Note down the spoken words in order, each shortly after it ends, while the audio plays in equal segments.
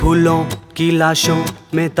फूलों की लाशों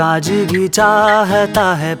में ताजगी चाहता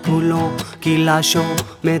है, फूलों की लाशों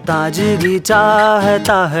में ताजगी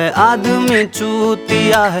चाहता है, आदमी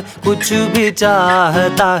चूतिया है कुछ भी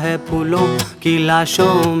चाहता है फूलों की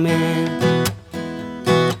लाशों में।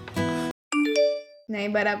 नहीं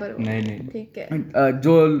बराबर नहीं ठीक है।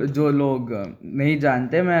 जो लोग नहीं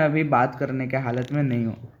जानते, मैं अभी बात करने के हालत में नहीं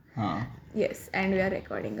हूँ। हाँ yes and we are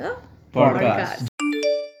recording a podcast.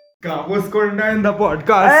 कापुस्कोंड्या in the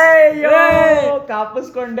podcast.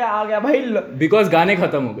 कापुस्कोंड्या आ गया भाई, बिकॉज गाने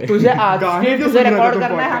खत्म हो गए। तुझे गाने तो तुझे सुन रहे रिकॉर्ड थे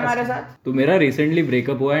करना है podcast। हमारे साथ। तो मेरा रिसेंटली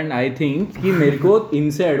ब्रेकअप हुआ एंड आई थिंक कि मेरे को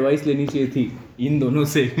इनसे एडवाइस लेनी चाहिए थी, इन दोनों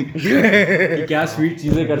से कि क्या स्वीट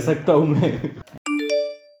चीजें कर सकता हूँ मैं।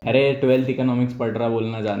 अरे 12th इकोनॉमिक्स पढ़ रहा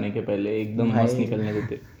बोलना जाने के पहले, एकदम मस्त निकलने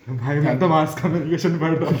देते। भाई मैं तो मास कम्युनिकेशन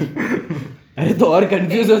पढ़ रहा हूँ। अरे तो और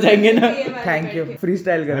कंफ्यूज हो जाएंगे ना। थैंक यू, फ्री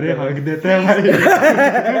स्टाइल कर। अरे हक देते हैं भाई।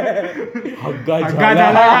 हग्गा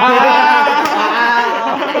जाला।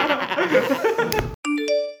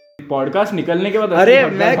 पॉडकास्ट निकलने के बाद अरे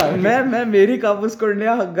मैं मेरी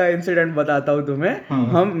कापुस्कोंड्या हग्गा इंसिडेंट बताता हूँ तुम्हें।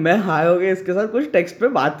 मैं हाई हो गए इसके साथ कुछ टेक्स्ट पे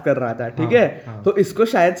बात कर रहा था, ठीक है। तो इसको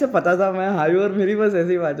शायद से पता था मैं हाई, और मेरी बस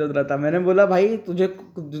ऐसी बात चल रहा था। मैंने बोला भाई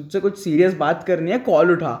तुझसे कुछ सीरियस बात करनी है,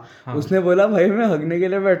 कॉल उठा। उसने बोला भाई मैं हगने के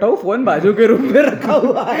लिए बैठा हूँ, फोन बाजू के रूम में रखा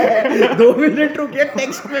हुआ है, 2 मिनट रुकिए,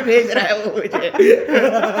 टेक्स्ट में भेज रहा है वो मुझे।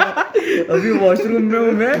 अभी वॉशरूम में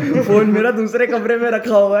हूँ मैं, फोन मेरा दूसरे कमरे में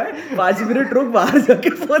रखा हुआ है, 5 मिनट रुक, बाहर जाके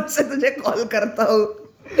फोन से तुझे कॉल करता हूँ।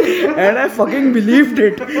 And I fucking believed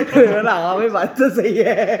it. हाँ भाई बात तो सही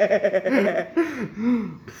है।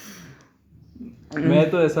 मैं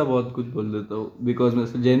तो ऐसा बहुत कुछ बोल देता हूँ, बिकॉज मैं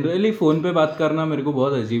जनरली फोन पे बात करना मेरे को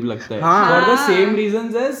बहुत अजीब लगता है, for the same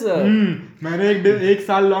reasons as मैंने एक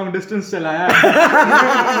साल लॉन्ग डिस्टेंस चलाया।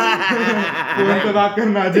 फोन पे बात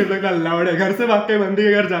करना अजीब लगता, लौड़े घर से भाग के बंदी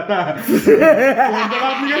के घर जाता है, फोन पे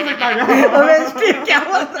बात नहीं कर सकता क्या? अबे स्टीव क्या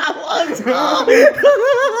बोल रहा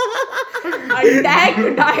अटैक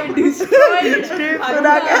डाइड डिस्ट्रॉयड।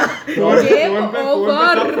 सुना क्या?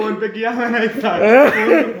 फोन पे किया मैंने एक साल।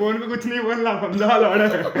 फोन पे कुछ नहीं बोलना, समझा लौड़े।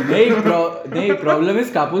 नहीं प्रॉब्लम इस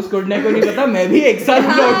कापुस्कोंड्या को नहीं पता, मैं भी एक साल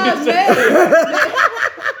लॉन्ग डिस्टेंस।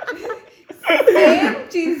 सेम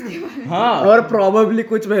चीज के बारे में। हाँ, और प्रोबेबली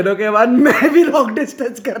कुछ महीनों के बाद मैं भी लॉन्ग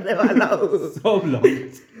डिस्टेंस करने वाला हूँ।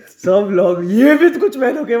 सब लोग ये भी कुछ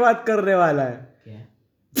महीनों के बाद करने वाला है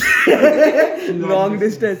लॉन्ग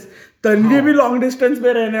डिस्टेंस। तन्वी भी लॉन्ग डिस्टेंस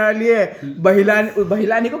पे रहने वाली है।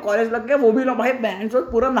 बहिलानी को कॉलेज लग गया, वो भी भाई बैंड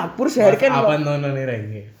पूरा नागपुर शहर के अपन दोनों नहीं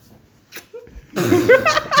रहेंगे।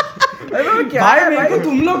 क्या है मेरे को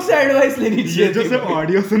तुम लोग से एडवाइस लेनी ये चाहिए जो सिर्फ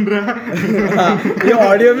ऑडियो सुन रहा है। ये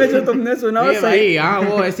ऑडियो में जो तुमने सुना वो भाई सही। यहाँ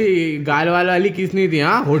वो ऐसी गाल वाल वाली किस नहीं थी,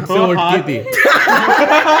 हाँ होठ से होठ की थी।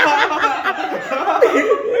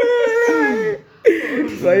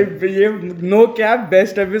 भाई ये नो कैप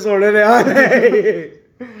बेस्ट एपिसोड है यार।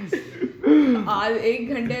 आज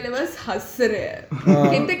 1 घंटे बस हंस रहे हैं।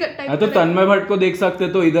 कितने टाइम तो तन्मय भट्ट को देख सकते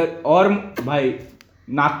तो इधर, और भाई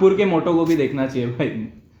नागपुर के मोटो को भी देखना चाहिए भाई।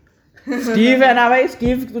 स्टीव है ना भाई,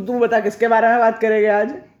 स्टीव तू बता किसके बारे में बात करेंगे आज?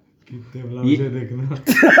 मुझे देखना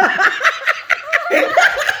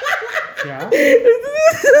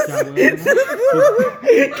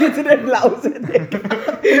कितने ब्लाउज उधर।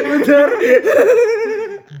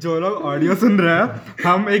 जो लोग ऑडियो सुन रहे हैं,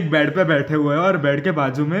 हम एक बेड पे बैठे हुए हैं और बेड के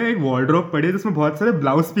बाजू में एक वार्डरोब पड़ी है जिसमें बहुत सारे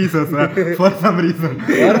ब्लाउज पीसेस हैं फॉर सम रीजन।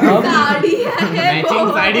 और अब साड़ी है, मैचिंग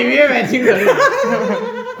साड़ी भी है, मैचिंग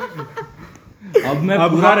अब मैं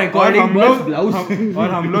पूरा रिकॉर्डिंग ब्लाउज और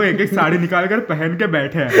हम लोग एक एक साड़ी निकाल कर पहन के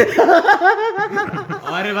बैठे हैं।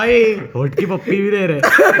 अरे भाई होठ की पप्पी भी दे रहे।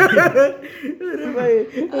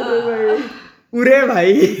 अरे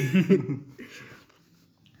भाई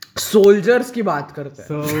सोल्जर्स की बात करते हैं।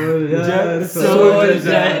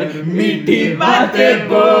 सोल्जर मीठी बातें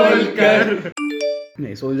बोलकर।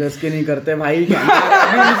 नहीं सोल्जर्स की नहीं करते भाई।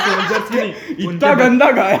 सोल्जर्स की नहीं, इतना गंदा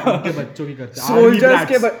गाया। उनके बच्चों की करते हैं। सोल्जर्स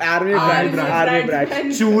के आर्मी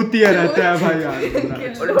ब्रैट्स चूतिया रहते हैं भाई यार।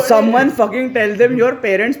 someone fucking tell them your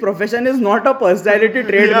parents profession is not a personality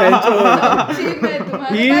trait.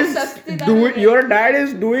 Your dad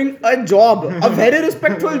is doing a job, a very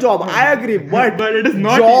respectful job, I agree, but it is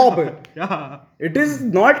not job. Yeah. It is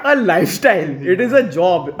not a lifestyle, it is a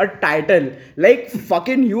job, a title. Like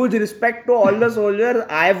fucking huge respect to all the soldiers.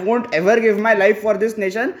 I won't ever give my life for this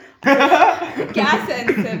nation. क्या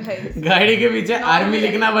sense है भाई? गाड़ी के पीछे army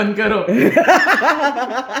लिखना बंद करो।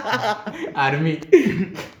 Army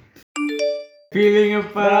Feeling a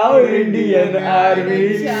proud Indian army.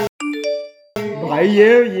 भाई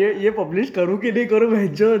ये पब्लिश करूँ कि नहीं करूँ?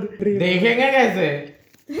 देखेंगे कैसे?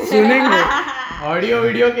 सुनेंगे ऑडियो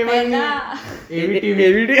वीडियो के बाद AVT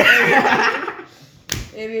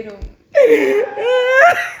AV room.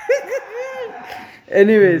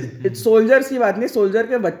 Anyways it's soldiers की बात नहीं, सोल्जर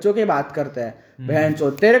के बच्चों की बात करते हैं। बहन चो,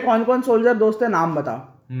 तेरे कौन कौन सोल्जर दोस्त है, नाम बता।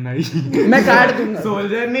 नहीं मैं काट दूंगा।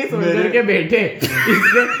 सोल्जर नहीं, सोल्जर के बेटे।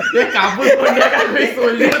 इसलिए ये कापुसकोंड्या का कोई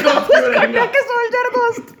सोल्जर दोस्त क्यों रहेगा? सोल्जर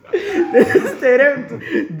दोस्त तेरे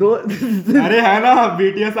दो अरे है ना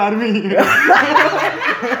BTS आर्मी।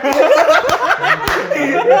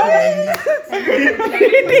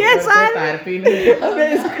 अबे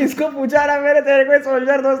इसको पूछा ना मेरे, तेरे कोई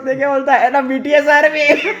सोल्जर दोस्त नहीं, क्या बोलता है ना BTS आर्मी।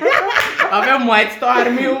 अबे मैं तो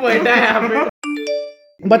आर्मी हूँ, बैठा है यहाँ पे।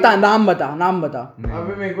 बता नाम बता, नाम बता।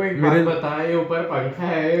 अबे मेरे को एक बात बता, ये ऊपर पंखा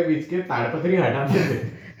है, बीच के ताड़पत्री हटाते थे।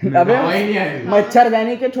 अबे हवा ही नहीं आ रही।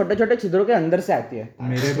 मच्छरदानी के छोटे छोटे छिद्रों के अंदर से आती है।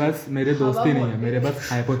 मेरे दोस्त ही नहीं है, मेरे बस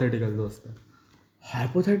हाइपोथेटिकल दोस्त है।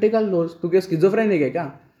 हाइपोथेटिकल दोस्त? तू क्या स्किज़ोफ्रेनिक है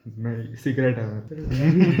क्या? नहीं, सीक्रेट है।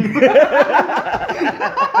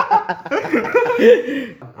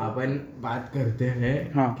 अपन बात करते हैं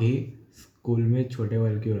हाँ। कि स्कूल में छोटे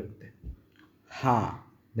बाल क्यों रखते हैं? हाँ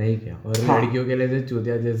नहीं क्या? और हाँ। लड़कियों के लिए जो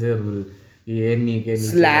चूतिया जैसे रूल, ये नी के नीचे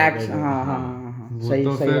स्लैक्स, लगा के- हाँ हाँ हाँ, वो सही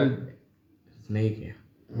तो सही फिर बात। नहीं क्या?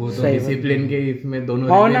 वो तो सही डिसिप्लिन के इसमें दोनों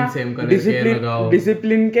हाँ रिबन ना, सेम कलर के लगाओ।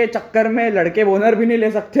 डिसिप्लिन के चक्कर में लड़के बोनर भी नहीं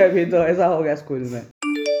ले सकते अभी, तो ऐसा हो गया स्कूल में।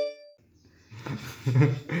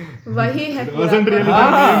 वही है पूरा Wasn't really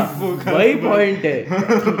concept। वही पॉइंट है।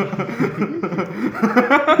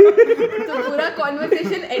 तो पूरा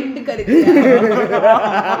कॉन्वर्सेशन एंड कर दिया।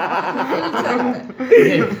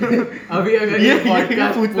 अभी अगर ये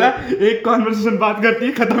पॉडकास्ट पूछता है, एक कॉन्वर्सेशन बात करती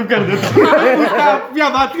है, खत्म कर देता है। क्या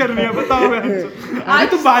बात करनी है बताओ। अरे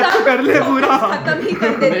तू बात तो कर ले पूरा। खत्म ही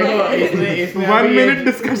कर देते हैं। इसमें 1 मिनट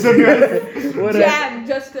डिस्कशन। जैम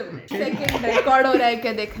जस्ट सेकंड रिकॉर्ड हो रहा है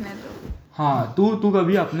क्या, देखने दो। हाँ, तू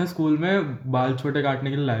कभी अपने स्कूल में बाल छोटे काटने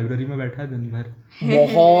के लिए लाइब्रेरी में बैठा है दिन भर?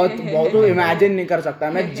 बहुत तो इमेजिन नहीं कर सकता।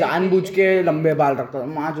 मैं जानबूझ के लंबे बाल रखता था,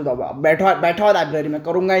 माँ चुदा बैठा लाइब्रेरी में,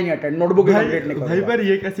 करूंगा ही नहीं अटेंड, नोटबुक ही कंप्लीट नहीं भाई करूंगा। पर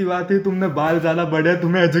ये कैसी बात है, तुमने बाल ज्यादा बड़े,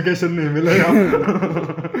 तुम्हें एजुकेशन नहीं मिलेगा।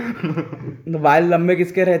 तो बाल लंबे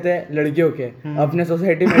किसके रहते हैं? लड़कियों के। अपने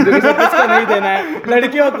सोसाइटी में एजुकेशन किसको नहीं देना है?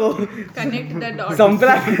 लड़कियों को। Connect the dots.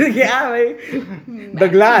 संपला क्या भाई? The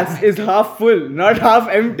glass is half full not half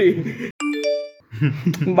empty.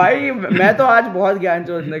 भाई मैं तो आज बहुत ज्ञान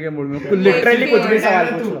चोदने के मूड में, लिटरली कुछ भी सवाल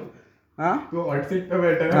पूछ लो। हाँ तो हॉट सीट पे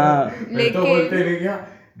बैठा है। हाँ। मैं तो बोलते नहीं क्या,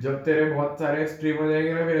 जब तेरे बहुत सारे स्ट्रीम हो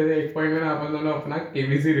जाएंगे ना, फिर ऐसे एक पॉइंट में ना अपन दोनों अपना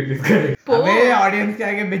केबीसी रिलीज करेंगे। अबे ऑडियंस के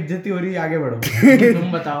आगे बेइज्जती हो रही है, आगे बढ़ो।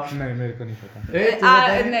 तुम बताओ। नहीं, मेरे को नहीं पता।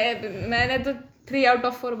 मैंने तो 3 out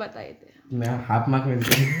of 4 बताए थे। मैं हाफ मार्क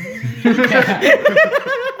मिलते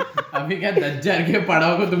अभी क्या 10,000 के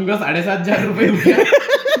पढ़ाओ को तुमको 7,500 रुपए दूंगा।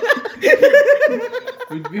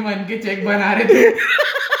 कुछ भी मन के चेक बना रहे थे,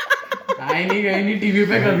 आए नहीं गए नहीं टीवी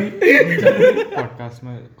पे कभी। पॉडकास्ट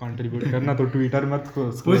में कंट्रीब्यूट करना तो ट्विटर मत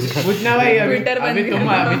पूछना भाई, अभी Twitter बंद अभी तुम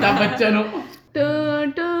अमिताभ बच्चन हो।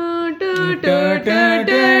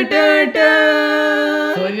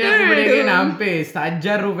 सोनिया कुबड़े के नाम पे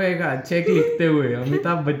 7,000 रुपए का चेक लिखते हुए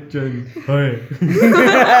अमिताभ बच्चन।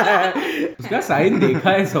 उसका साइन देखा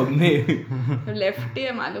है सबने। लेफ्टी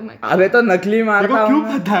है मालूम है। अबे तो नकली मारता क्यों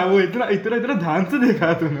हूँ। पता है? वो इतना इतना इतना ध्यान से देखा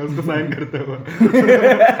है तूने उसको साइन करते हुए?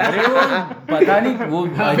 अरे वो पता नहीं वो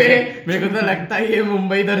मेरे को तो लगता है ये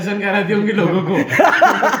मुंबई दर्शन कराती होंगी लोगों को।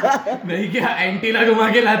 नहीं क्या एंटीला घुमा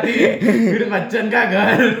के लाती, फिर बच्चन का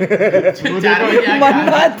घर 4 बजे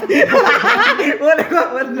मन्नत वो देखो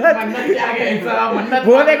मन्नत मन्नत क्या गया ऐसा मन्नत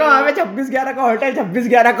वो देखो वहाँ पे 26/11 का होटल,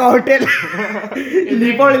 26/11 का होटल।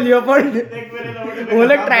 लियोपोल्ड वो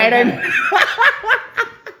लोग ट्राइडेंट।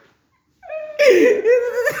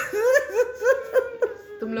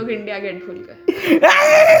 तुम लोग इंडिया गेट भूल गए।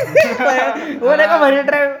 वो देखो मरीन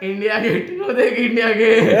ड्राइव। इंडिया गेट वो देख, India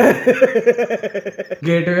gate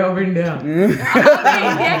gateway of India.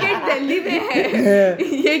 India gate Delhi में है,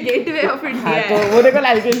 ये गेटवे ऑफ इंडिया तो है। वो देखो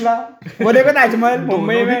लाल किला, वो देखो ताजमहल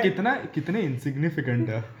मुंबई दोनों भी में। कितने इनसिग्निफिकेंट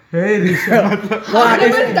है। हमने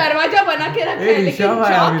बस दरवाजा बना के रखा है, लेकिन ऋषभ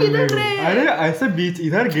आया जा किधर रहे हैं? अरे ऐसे बीच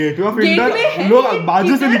इधर गेटवे ऑफ Gateway इंडिया है, लोग लेकिन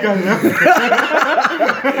बाजू से किधर? निकल रहे हैं।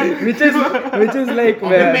 which is like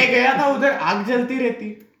मैं गया था उधर, आग जलती रहती।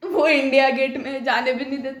 वो इंडिया गेट में जाने भी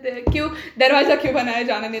नहीं देते। क्यों दरवाजा क्यों बनाया,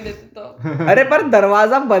 जाने नहीं देते तो? अरे पर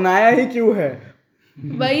दरवाजा बनाया ही क्यों है?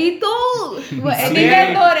 वही तो वो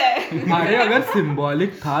एलिवेटर है। अरे अगर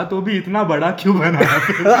सिंबॉलिक था तो भी इतना बड़ा क्यों बनाया?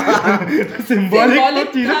 सिंबॉलिक तो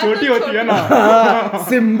चीजें छोटी होती है ना।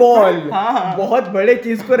 सिंबल बहुत बड़े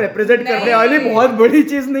चीज को रिप्रेजेंट करने वाली बहुत बड़ी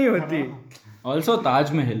चीज नहीं होती। Also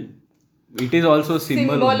Taj Mahal, it is also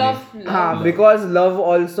symbol of हाँ, because love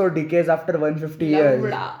also decays after 150 years.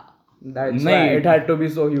 That's नहीं। why it had to be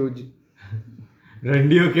so huge.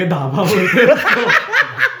 रंडियों के धाबा बोलते हैं उसको।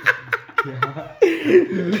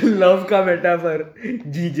 लव का मेटाफर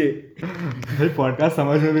जीजे। भाई पॉडकास्ट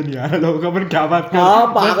समझ में भी नहीं आ रहा लोगों को अपन क्या बात कर हाँ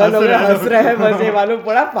बस पागल हो गए, रहे हैं हंस रहे हैं बस, ये मालूम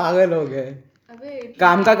पड़ा पागल हो गए। अबे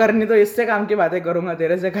काम का करनी तो इससे काम की बातें करूंगा,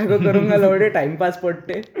 तेरे से क्या करूंगा लौड़े, टाइम पास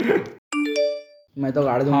पड़ते। मैं तो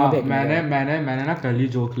गाड़ दूंगा हाँ, फेंकने का। मैंने ना कल ही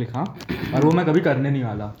जोक लिखा और वो मैं कभी करने नहीं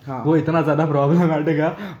वाला। हाँ। वो इतना ज्यादा प्रॉब्लमेटिक है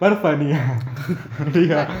पर फनी है।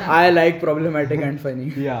 ठीक है। I like problematic and funny.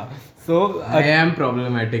 या सो I am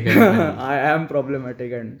problematic. I am problematic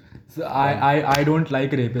and I don't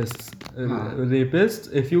like rapists.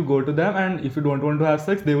 Rapists, if you go to them and if you don't want to have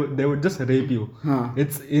sex, they would just rape you. हाँ.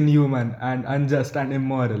 It's inhuman and unjust and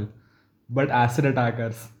immoral. But acid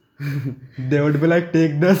attackers, they would be like,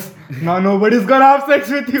 take this, now nobody's gonna have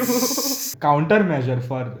sex with you. Countermeasure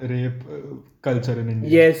for rape culture in India.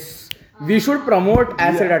 yes, we should promote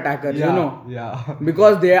acid attackers, Yeah, you know, yeah,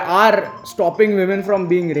 because they are stopping women from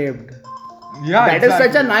being raped. yeah. That is such a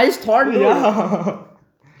exactly. nice thought, dude. Yeah.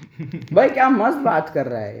 भाई क्या मस्त बात कर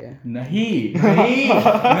रहा है ये। नहीं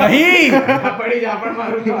पड़ी झापड़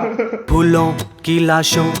मारूंगा। फूलों की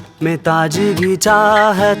लाशों में ताजगी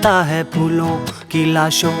चाहता है, फूलों की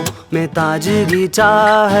लाशों में ताजगी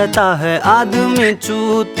चाहता है, आदमी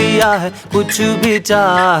चूतिया है कुछ भी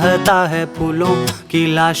चाहता है फूलों की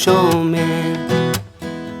लाशों में।